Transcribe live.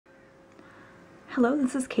Hello,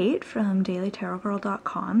 this is Kate from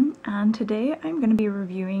dailytarotgirl.com, and today I'm going to be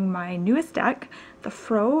reviewing my newest deck, the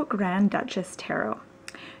Frau Grand Duchess Tarot.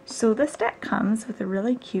 So this deck comes with a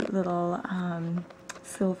really cute little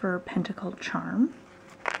silver pentacle charm.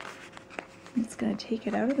 I'm just going to take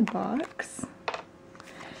it out of the box.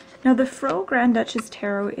 Now the Frau Grand Duchess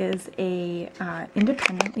Tarot is a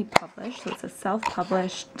independently published, so it's a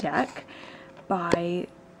self-published deck by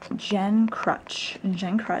Kruch.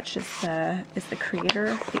 And Kruch is the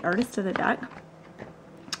creator, the artist of the deck.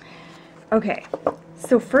 Okay,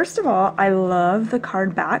 so first of all, I love the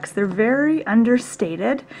card backs. They're very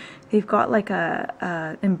understated. They've got like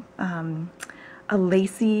a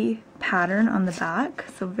lacy pattern on the back,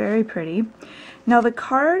 so very pretty. Now the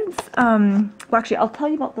cards, well actually I'll tell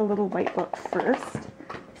you about the little white book first.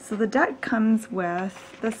 So the deck comes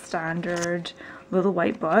with the standard little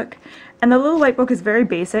white book, and the little white book is very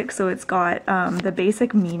basic, so it's got the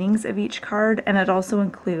basic meanings of each card, and it also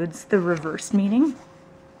includes the reverse meaning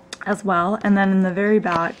as well. And then in the very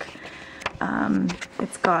back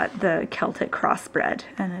it's got the Celtic cross spread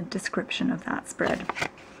and a description of that spread.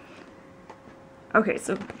 Okay,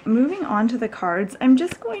 so moving on to the cards, I'm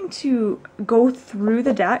just going to go through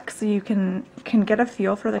the deck so you can get a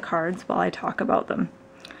feel for the cards while I talk about them.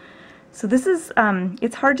 So this is,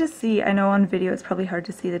 it's hard to see, I know on video it's probably hard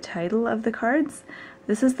to see the title of the cards.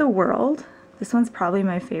 This is the World. This one's probably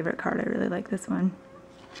my favorite card. I really like this one.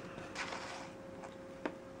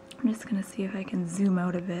 I'm just going to see if I can zoom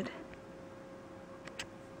out a bit.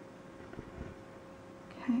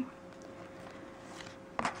 Okay.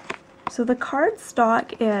 So the card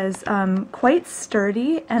stock is quite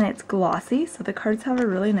sturdy and it's glossy, so the cards have a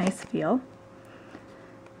really nice feel.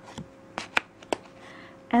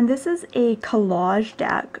 And this is a collage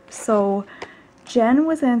deck, so Jen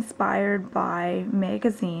was inspired by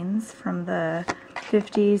magazines from the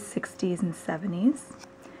 50s, 60s, and 70s.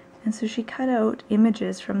 And so she cut out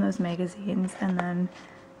images from those magazines and then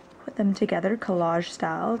put them together collage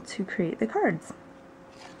style to create the cards.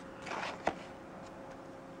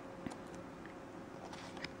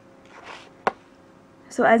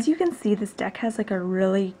 So as you can see, this deck has like a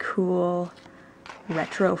really cool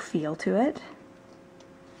retro feel to it.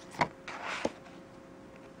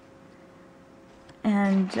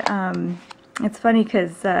 And it's funny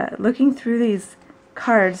because looking through these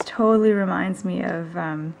cards totally reminds me of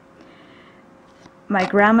my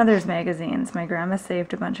grandmother's magazines. My grandma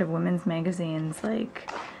saved a bunch of women's magazines, like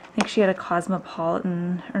I think she had a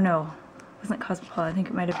Cosmopolitan, or no, it wasn't Cosmopolitan, I think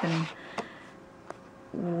it might have been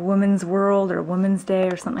Women's World or Women's Day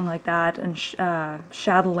or something like that, and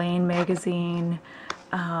Chatelaine magazine,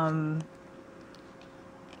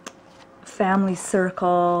 Family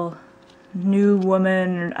Circle, New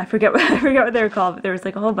Woman, I forget what they were called, but there was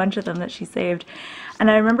like a whole bunch of them that she saved. And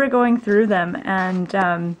I remember going through them, and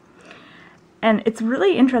it's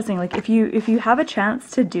really interesting. Like if you have a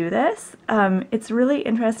chance to do this, it's really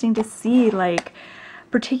interesting to see, like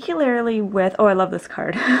particularly with, oh, I love this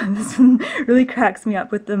card. This one really cracks me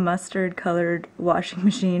up with the mustard colored washing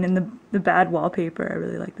machine and the bad wallpaper. I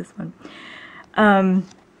really like this one.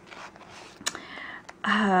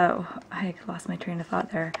 I lost my train of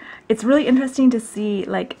thought there. It's really interesting to see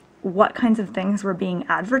like what kinds of things were being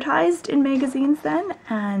advertised in magazines then,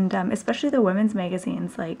 and especially the women's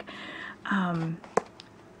magazines, like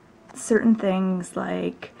certain things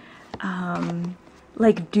like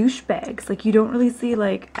douchebags. Like you don't really see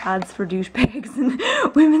like ads for douchebags in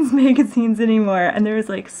women's magazines anymore, and there was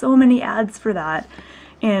like so many ads for that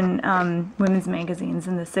in women's magazines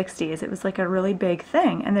in the 60s. It was like a really big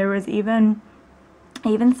thing, and there was even I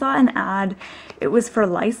even saw an ad, it was for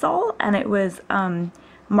Lysol, and it was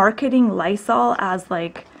marketing Lysol as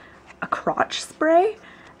like a crotch spray,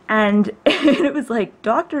 and it was like,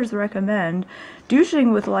 doctors recommend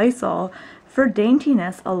douching with Lysol for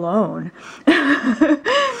daintiness alone.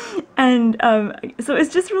 And so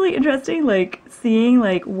it's just really interesting, like seeing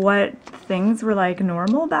like what things were like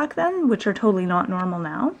normal back then, which are totally not normal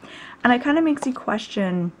now, and it kind of makes you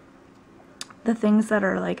question the things that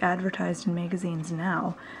are like advertised in magazines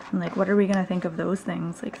now, and like what are we gonna think of those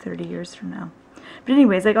things like 30 years from now. But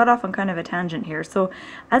anyways, I got off on kind of a tangent here. So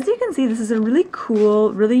as you can see, this is a really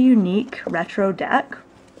cool, really unique retro deck,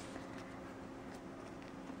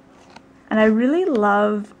 and I really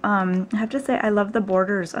love, I have to say, I love the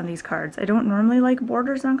borders on these cards. I don't normally like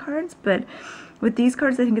borders on cards, but with these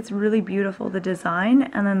cards I think it's really beautiful, the design,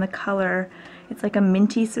 and then the color, it's like a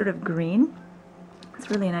minty sort of green.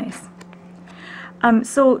 It's really nice.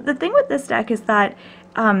 So the thing with this deck is that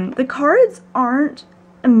the cards aren't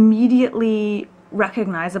immediately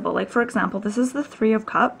recognizable. Like for example, this is the Three of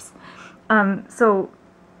Cups. So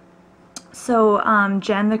So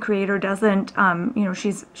Jen, the creator, doesn't, you know,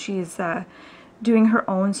 she's doing her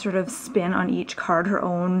own sort of spin on each card, her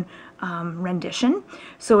own rendition.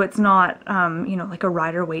 So it's not, you know, like a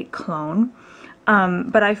Rider-Waite clone.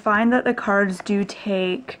 But I find that the cards do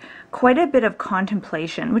take quite a bit of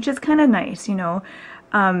contemplation, which is kind of nice, you know.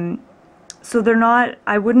 So they're not,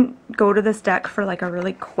 I wouldn't go to this deck for like a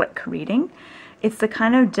really quick reading. It's the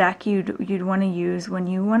kind of deck you'd want to use when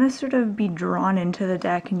you want to sort of be drawn into the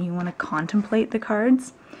deck and you want to contemplate the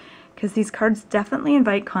cards, because these cards definitely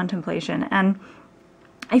invite contemplation, and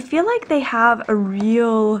I feel like they have a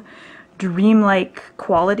real dreamlike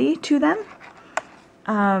quality to them.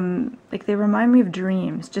 Like they remind me of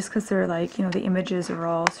dreams, just because they're like, you know, the images are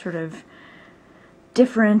all sort of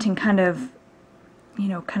different and kind of, you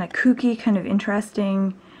know, kind of kooky, kind of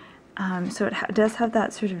interesting. So it does have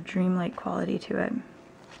that sort of dreamlike quality to it.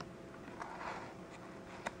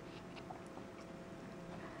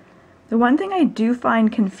 The one thing I do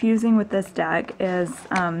find confusing with this deck is,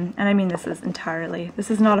 and I mean this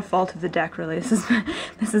is not a fault of the deck really,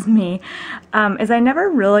 this is me, is I never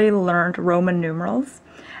really learned Roman numerals.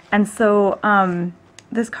 And so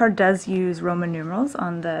this card does use Roman numerals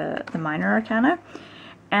on the minor arcana,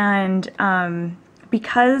 and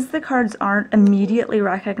because the cards aren't immediately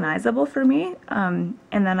recognizable for me, and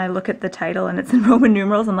then I look at the title and it's in Roman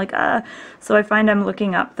numerals, I'm like, so I find I'm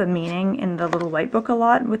looking up the meaning in the little white book a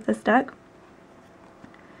lot with this deck.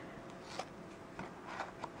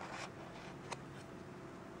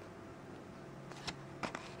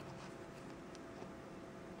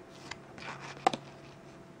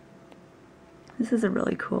 This is a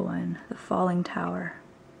really cool one, the Falling Tower.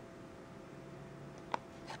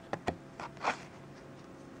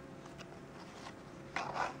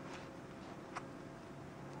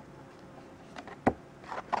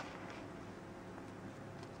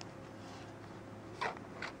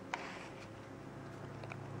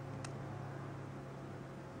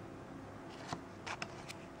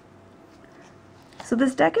 So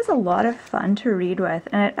this deck is a lot of fun to read with,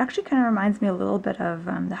 and it actually kind of reminds me a little bit of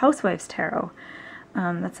the Housewives Tarot.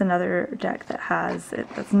 That's another deck that has,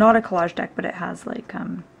 that's not a collage deck, but it has like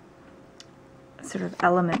sort of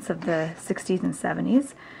elements of the 60s and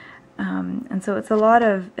 70s. And so it's a lot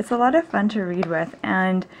of fun to read with,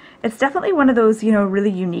 and it's definitely one of those, you know, really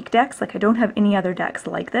unique decks. Like I don't have any other decks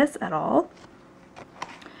like this at all.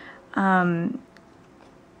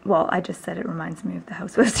 Well, I just said it reminds me of the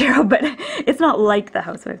Housewives Tarot, but it's not like the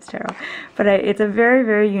Housewives Tarot. But it's a very,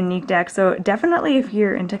 very unique deck. So definitely if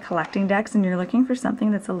you're into collecting decks and you're looking for something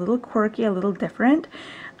that's a little quirky, a little different,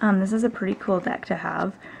 this is a pretty cool deck to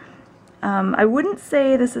have. I wouldn't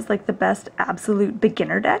say this is like the best absolute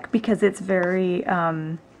beginner deck, because it's very,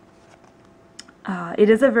 it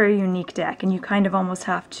is a very unique deck, and you kind of almost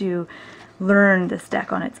have to learn this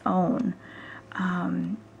deck on its own.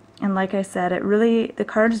 And like I said, the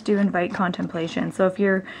cards do invite contemplation. So if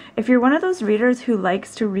you're one of those readers who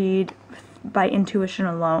likes to read by intuition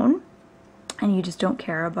alone, and you just don't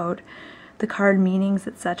care about the card meanings,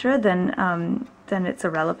 etc., then it's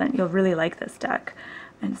irrelevant. You'll really like this deck,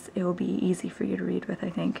 and it will be easy for you to read with,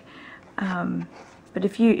 I think. But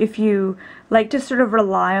if you like to sort of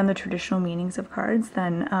rely on the traditional meanings of cards,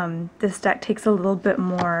 then this deck takes a little bit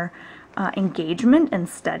more engagement and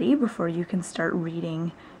study before you can start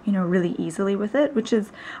reading, you know, really easily with it, which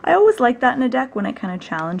is, I always like that in a deck, when it kind of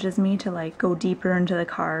challenges me to like go deeper into the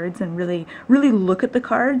cards and really look at the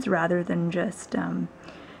cards rather than just kind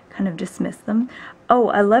of dismiss them. Oh,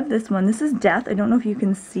 I love this one. This is Death. I don't know if you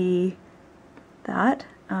can see that.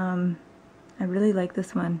 I really like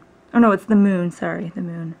this one. Oh no, it's the Moon, sorry, the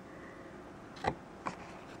Moon.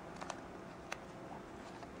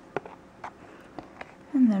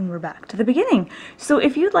 And then we're back to the beginning. So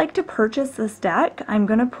if you'd like to purchase this deck, I'm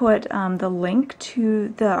going to put the link to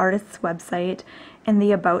the artist's website in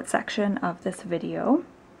the About section of this video.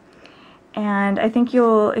 And I think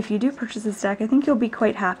if you do purchase this deck, I think you'll be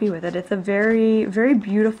quite happy with it. It's a very, very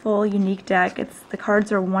beautiful, unique deck. The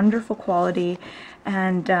cards are wonderful quality,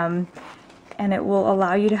 and it will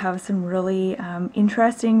allow you to have some really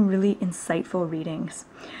interesting, really insightful readings.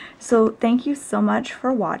 So thank you so much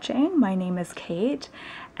for watching. My name is Kate,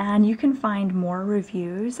 and you can find more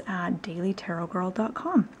reviews at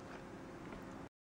dailytarotgirl.com.